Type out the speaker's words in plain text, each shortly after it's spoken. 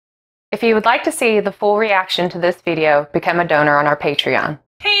If you would like to see the full reaction to this video, become a donor on our Patreon.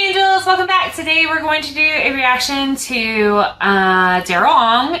 Hey Angels, welcome back. Today we're going to do a reaction to Daryl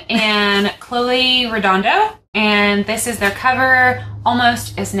Ong and Chloe Redondo, and this is their cover,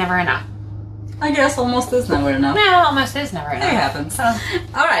 Almost Is Never Enough. I guess almost is never enough. No, almost is never enough. It happens.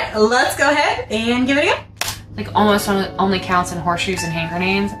 Alright, let's go ahead and give it a go. Like almost only counts in horseshoes and hand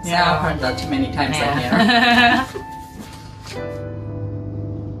grenades. Yeah, so. I've heard that too many times on here.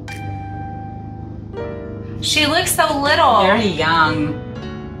 She looks so little. Very young.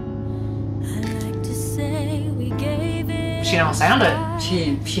 She don't sound it.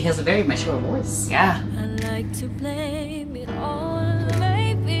 She has a very mature voice. Yeah. I like to blame it all.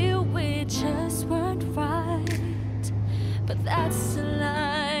 Maybe we just weren't right, but that's a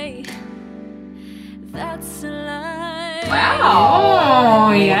lie. That's a lie. Wow.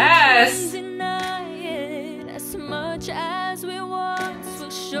 Oh yes. As much as we once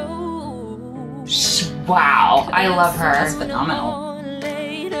will show. Wow, I love her. That's phenomenal.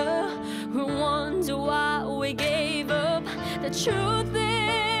 The truth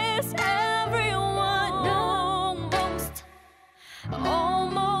is, everyone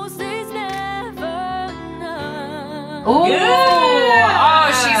almost is never enough. Ooh. Yeah.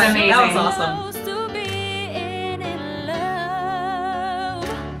 Oh, she's amazing. That was awesome.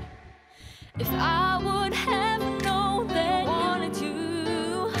 If I would have known that I wanted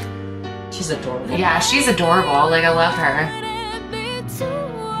to. She's adorable. Yeah, she's adorable. Like, I love her.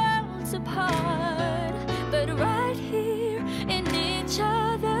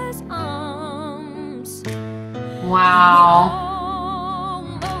 Wow.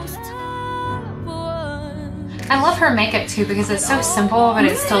 I love her makeup too because it's so simple, but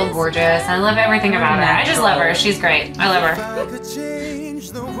it's still gorgeous. I love everything about her. I just love her. She's great. I love her.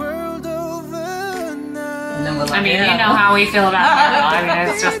 I mean, you know how we feel about Daryl. I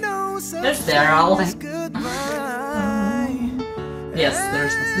mean, it's just... It's Daryl. Yes,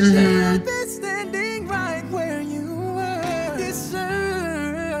 there's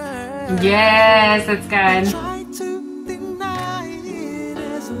Yes, it's good.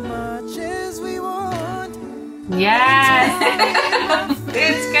 Yes,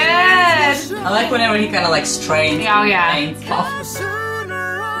 it's good. I like whenever he kind of like strains. Oh yeah.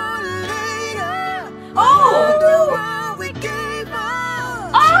 Oh!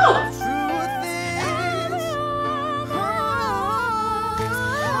 Oh!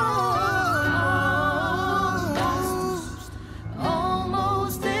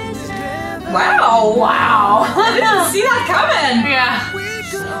 Wow! Wow! I didn't see that coming. Yeah.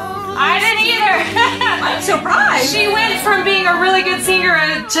 I didn't either. I'm surprised. She went from being a really good singer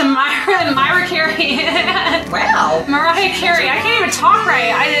to Mariah Carey. Wow. Mariah Carey. I can't even talk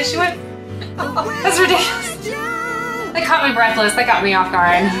right. She went. That's ridiculous. They caught me breathless. They got me off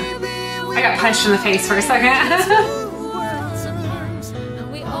guard. I got punched in the face for a second.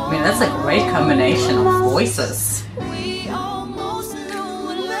 I mean, that's a great combination of voices.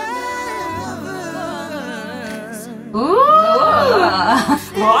 Ooh! Wow,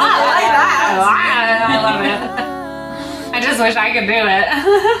 I like that. I love it. I just wish I could do it.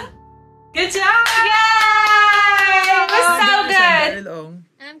 Good job! Yay! It was so good. Daryl Ong.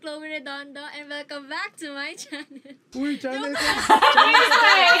 I'm Chloe Redondo and welcome back to my channel. Uy, channel ka.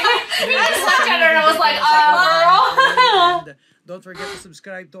 I just looked at her and I was like, girl. And don't forget to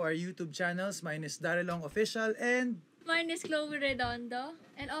subscribe to our YouTube channels. Mine is Daryl Ong Official and Mine is Chloe Redondo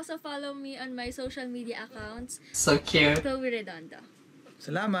and also follow me on my social media accounts. So cute. Chloe Redondo.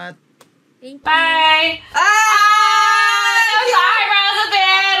 salamat. Thank you. Bye. Those eyebrows are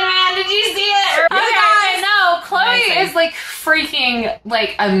bad, man. Did you see it? Okay, no, Chloe is like freaking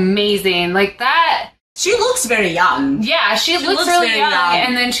like amazing. Like that. She looks very young. Yeah, she looks really very young.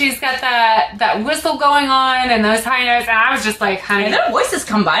 And then she's got that whistle going on and those high notes, and I was just like, honey, And their voices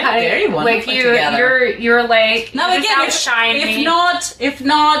combined very wonderfully together. you're like, Now this again, sounds shiny. if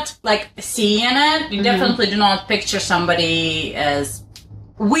not like seeing it, you definitely do not picture somebody as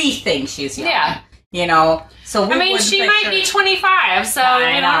we think she's young. Yeah. You know, so we I mean, wouldn't she might be picture- 25, so I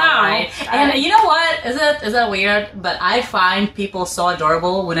you don't know. right? And you know what? Is that weird? But I find people so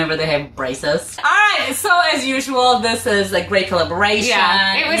adorable whenever they have braces. Alright, so as usual, this is a great collaboration.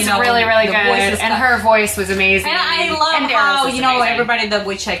 Yeah, it was You know, really, really the good. voices And cut- her voice was amazing. And I love And Daryl's how, was you know, amazing. everybody that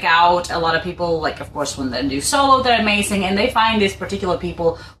we check out, a lot of people, like, of course, when they do solo, they're amazing, and they find these particular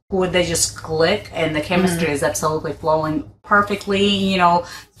people who they just click, and the chemistry is absolutely flowing perfectly, you know.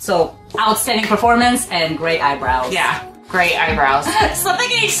 So, outstanding performance and great eyebrows. Yeah, great eyebrows. So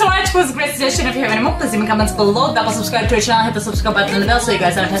thank you so much. It was a great session. If you have any more, please leave me comments below. Double subscribe to our channel, hit the subscribe button and the bell so you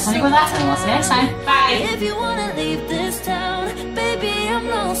guys don't miss any with that. And we'll see you next time. Bye. If you wanna leave this town, baby, I'm I'm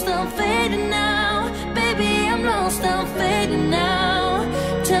lost, I'm fading now. Baby, I'm lost, I'm fading now.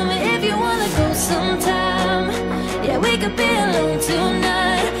 Tell me if you wanna go sometime. Yeah, we could be alone tonight.